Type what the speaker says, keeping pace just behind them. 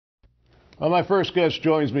Well, my first guest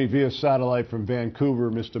joins me via satellite from Vancouver,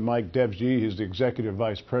 Mr. Mike Devji. He's the Executive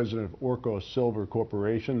Vice President of Orko Silver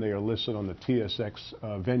Corporation. They are listed on the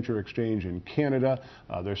TSX Venture Exchange in Canada.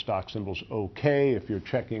 Their stock symbol's OK. If you're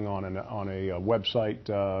checking on a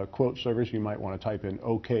website quote service, you might want to type in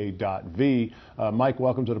ok.v. Mike,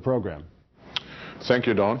 welcome to the program. Thank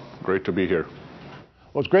you, Don. Great to be here.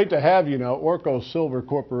 Well, it's great to have you. Now, Orko Silver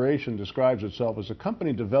Corporation describes itself as a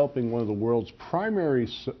company developing one of the world's primary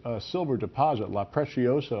silver deposit, La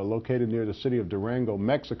Preciosa, located near the city of Durango,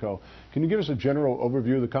 Mexico. Can you give us a general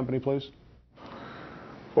overview of the company, please?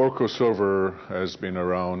 Orko Silver has been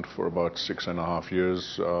around for about 6.5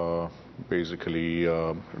 years. Basically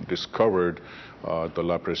discovered the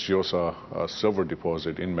La Preciosa silver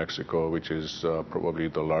deposit in Mexico, which is probably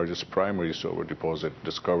the largest primary silver deposit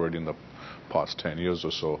discovered in the past 10 years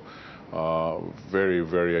or so. Very,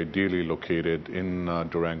 very ideally located in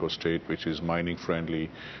Durango state, which is mining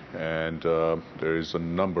friendly, and there is a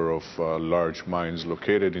number of large mines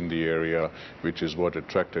located in the area, which is what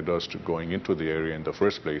attracted us to going into the area in the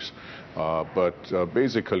first place. But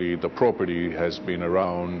basically the property has been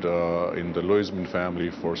around in the Louisman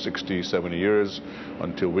family for 60, 70 years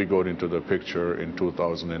until we got into the picture in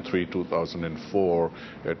 2003, 2004,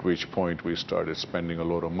 at which point we started spending a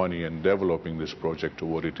lot of money and developing this project to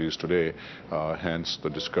what it is today. Hence the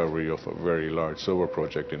discovery of a very large silver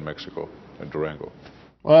project in Mexico, in Durango.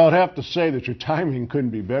 Well, I'd have to say that your timing couldn't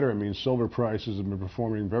be better. I mean, silver prices have been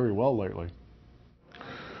performing very well lately.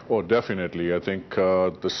 Oh, definitely. I think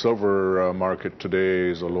the silver market today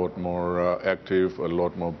is a lot more active, a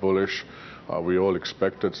lot more bullish. We all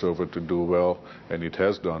expected silver to do well, and it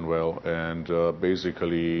has done well. And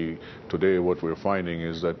basically, today what we're finding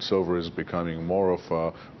is that silver is becoming more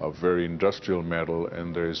of a very industrial metal,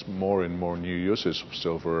 and there's more and more new uses of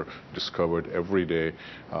silver discovered every day.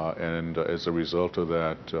 And as a result of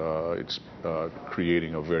that, it's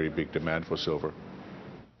creating a very big demand for silver.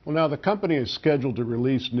 Well, now the company is scheduled to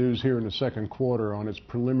release news here in the second quarter on its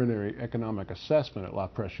preliminary economic assessment at La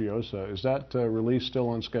Preciosa. Is that release still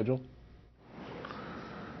on schedule?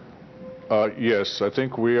 Yes, I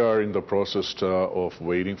think we are in the process of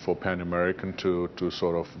waiting for Pan American to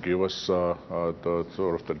sort of give us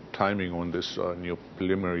the timing on this new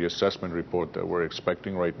preliminary assessment report that we're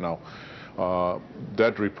expecting right now.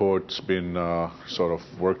 That report's been sort of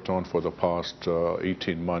worked on for the past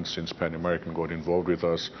 18 months since Pan American got involved with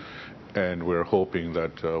us, and we're hoping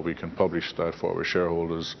that we can publish that for our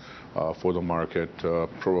shareholders, for the market,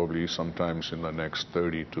 probably sometimes in the next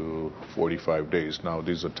 30 to 45 days. Now,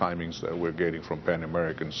 these are timings that we're getting from Pan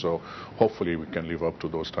American, so hopefully we can live up to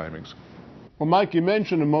those timings. Well, Mike, you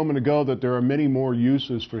mentioned a moment ago that there are many more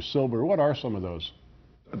uses for silver. What are some of those?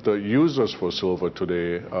 The users for silver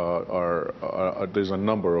today there's a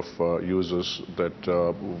number of users that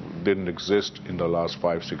didn't exist in the last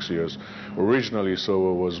 5-6 years. Originally,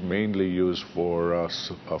 silver was mainly used for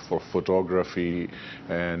photography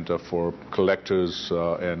and for collectors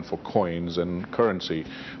and for coins and currency.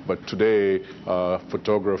 But today,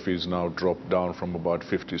 photography is now dropped down from about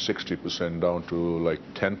 50-60% down to like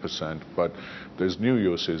 10%. But there's new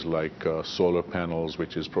uses like solar panels,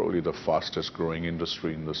 which is probably the fastest growing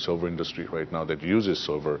industry in the silver industry right now that uses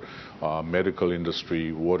silver, medical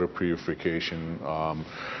industry, water purification.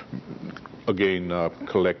 Again,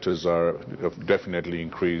 collectors have definitely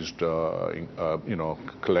increased,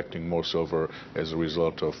 collecting more silver as a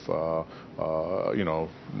result of,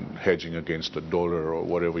 hedging against the dollar or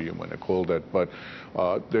whatever you want to call that. But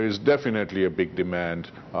there is definitely a big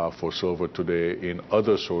demand for silver today in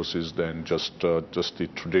other sources than just the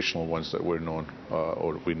traditional ones that we're known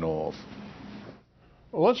or we know of.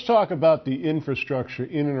 Well, let's talk about the infrastructure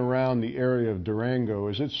in and around the area of Durango.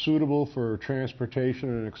 Is it suitable for transportation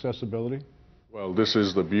and accessibility? Well, this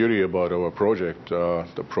is the beauty about our project.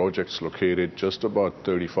 The project's located just about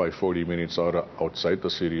 35-40 minutes outside the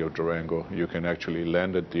city of Durango. You can actually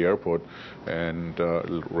land at the airport and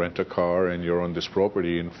rent a car, and you're on this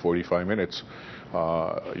property in 45 minutes.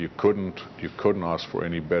 You couldn't ask for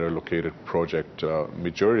any better located project.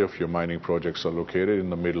 Majority of your mining projects are located in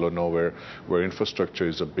the middle of nowhere, where infrastructure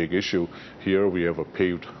is a big issue. Here we have a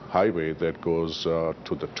paved highway that goes to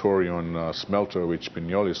the Torion smelter, which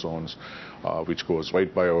Piniolis owns, which goes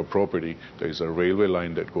right by our property. There's a railway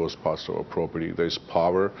line that goes past our property. There's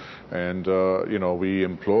power, and we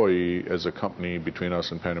employ, as a company, between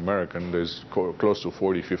us and Pan American, there's close to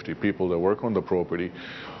 40-50 people that work on the property.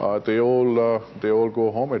 They all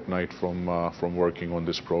go home at night from working on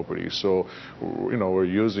this property. So, we're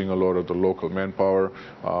using a lot of the local manpower.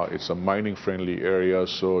 It's a mining-friendly area,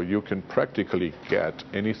 so you can practically get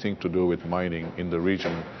anything to do with mining in the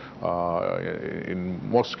region In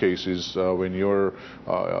most cases, when you're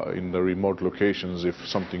in the remote locations, if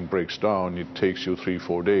something breaks down, it takes you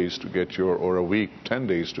 3-4 days to get your, or a week, 10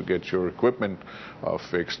 days to get your equipment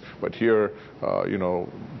fixed. But here, you know,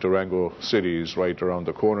 Durango City is right around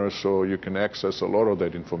the corner, so you can access a lot of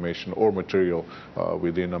that information or material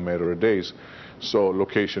within a matter of days. So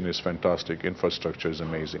location is fantastic, infrastructure is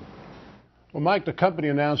amazing. Well, Mike, the company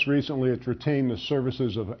announced recently it's retained the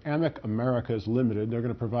services of Amic Americas Limited. They're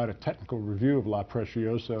going to provide a technical review of La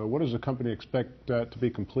Preciosa. What does the company expect to be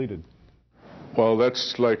completed? Well,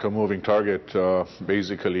 that's like a moving target.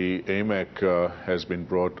 Basically, AMEC has been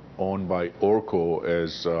brought on by Orko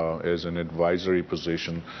as an advisory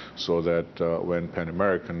position, so that when Pan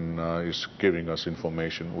American is giving us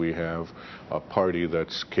information, we have a party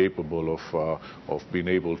that's capable of being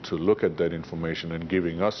able to look at that information and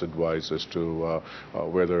giving us advice as to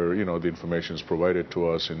whether, you know, the information is provided to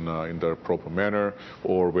us in the proper manner,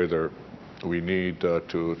 or whether we need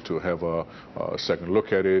to have a second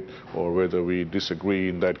look at it, or whether we disagree.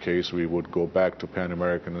 In that case, we would go back to Pan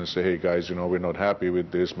American and say, hey guys, you know, we're not happy with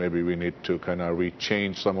this, maybe we need to kind of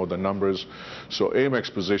rechange some of the numbers. So AMEC's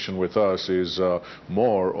position with us is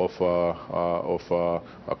more of a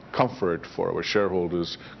comfort for our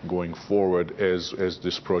shareholders going forward as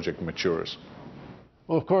this project matures.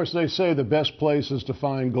 Well, of course, they say the best place is to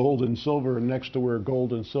find gold and silver, and next to where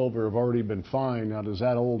gold and silver have already been found. Now, does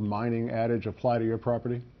that old mining adage apply to your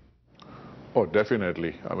property? Oh,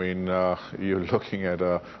 definitely. I mean, you're looking at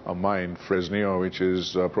a mine, Fresnillo, which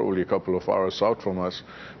is probably a couple of hours south from us.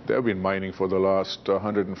 They've been mining for the last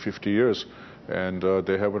 150 years, and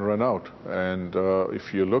they haven't run out. And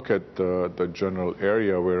if you look at the general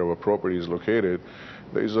area where our property is located,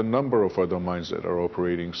 there's a number of other mines that are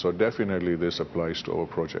operating, so definitely this applies to our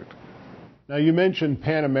project. Now, you mentioned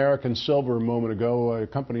Pan American Silver a moment ago. A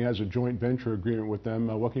company has a joint venture agreement with them.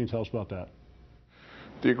 What can you tell us about that?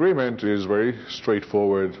 The agreement is very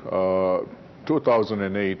straightforward.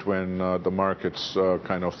 2008, when the markets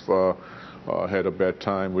kind of had a bad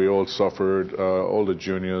time, we all suffered. All the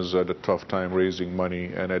juniors had a tough time raising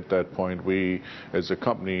money, and at that point we as a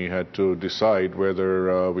company had to decide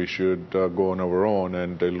whether we should go on our own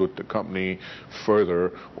and dilute the company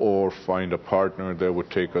further, or find a partner that would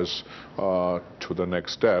take us to the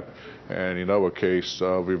next step. And in our case,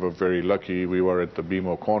 we were very lucky. We were at the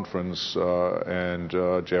BMO conference, and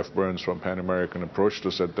Jeff Burns from Pan American approached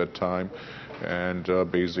us at that time and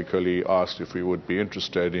basically asked if we would be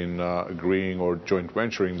interested in agreeing or joint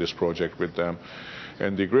venturing this project with them.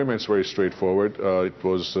 And the agreement's very straightforward. It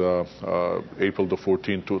was April the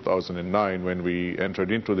 14th, 2009, when we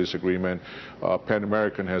entered into this agreement. Pan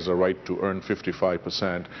American has a right to earn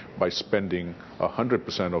 55% by spending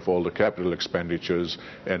 100% of all the capital expenditures,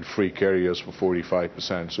 and free carriers for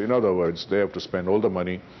 45%. So in other words, they have to spend all the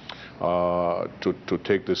money to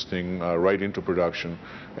take this thing right into production,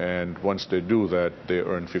 and once they do that, they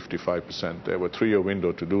earn 55%. They have a 3-year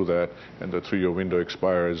window to do that, and the 3-year window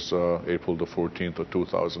expires April the 14th of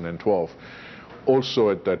 2012. Also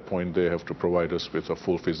at that point, they have to provide us with a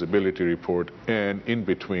full feasibility report, and in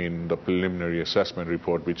between, the preliminary assessment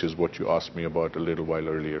report, which is what you asked me about a little while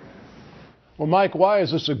earlier. Well, Mike, why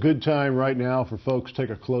is this a good time right now for folks to take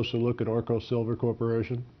a closer look at Orko Silver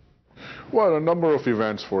Corporation? Well, a number of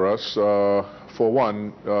events for us. For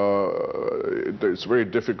one, it's very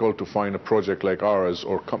difficult to find a project like ours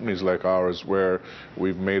or companies like ours where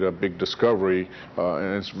we've made a big discovery,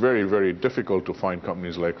 and it's very, very difficult to find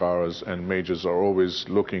companies like ours, and majors are always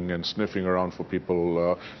looking and sniffing around for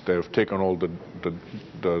people that have taken all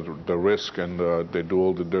the risk, and they do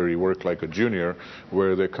all the dirty work like a junior,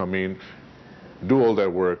 where they come in, do all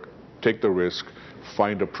that work, take the risk,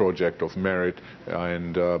 find a project of merit,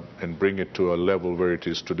 and bring it to a level where it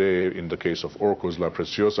is today. In the case of Orko's La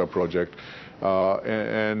Preciosa project,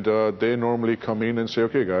 they normally come in and say,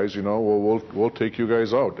 okay guys, you know, we'll take you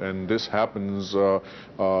guys out. And this happens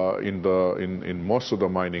in most of the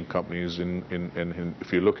mining companies.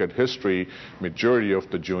 If you look at history, majority of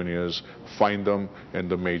the juniors find them and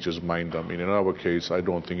the majors mine them. And in our case, I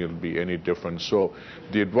don't think it'll be any different. So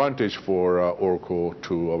the advantage for Orko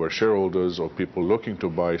to our shareholders or people looking to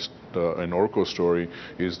buy an Orko story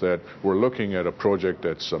is that we're looking at a project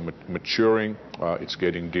that's maturing, it's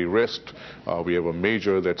getting de-risked. We have a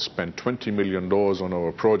major that spent $20 million on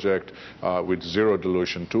our project with zero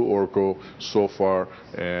dilution to Orko so far,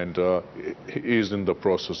 and is in the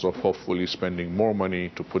process of hopefully spending more money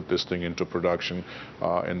to put this thing into production,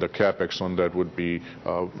 and the capex on that would be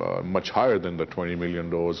much higher than the $20 million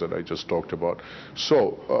that I just talked about.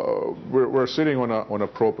 So we're sitting on a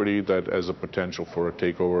property that has a potential for a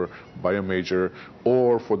takeover. by a major,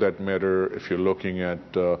 or for that matter, if you're looking at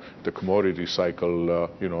the commodity cycle,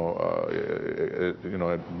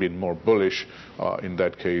 being more bullish, in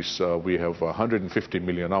that case, we have 150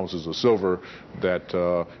 million ounces of silver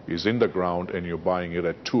that is in the ground, and you're buying it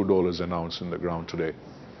at $2 an ounce in the ground today.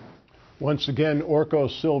 Once again, Orko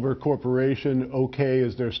Silver Corporation, OK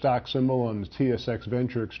is their stock symbol on the TSX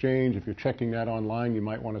Venture Exchange. If you're checking that online, you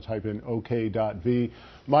might want to type in ok.v.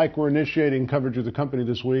 Mike, we're initiating coverage of the company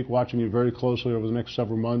this week, watching you very closely over the next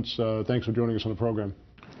several months. Thanks for joining us on the program.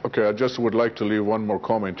 Okay, I just would like to leave one more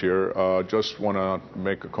comment here. Just want to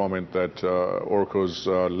make a comment that Orko's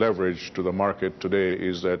leverage to the market today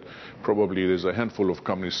is that probably there's a handful of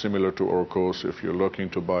companies similar to Orko's. If you're looking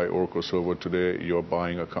to buy Orko Silver today, you're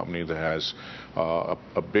buying a company that has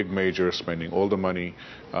a big major spending all the money,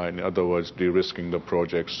 in other words, de-risking the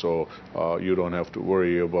project, so you don't have to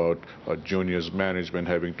worry about junior's management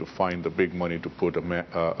having to find the big money to put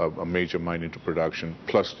a major mine into production,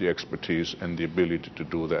 plus the expertise and the ability to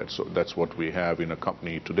do that. So that's what we have in a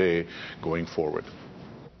company today going forward.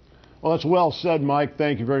 Well, that's well said, Mike.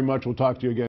 Thank you very much. We'll talk to you again.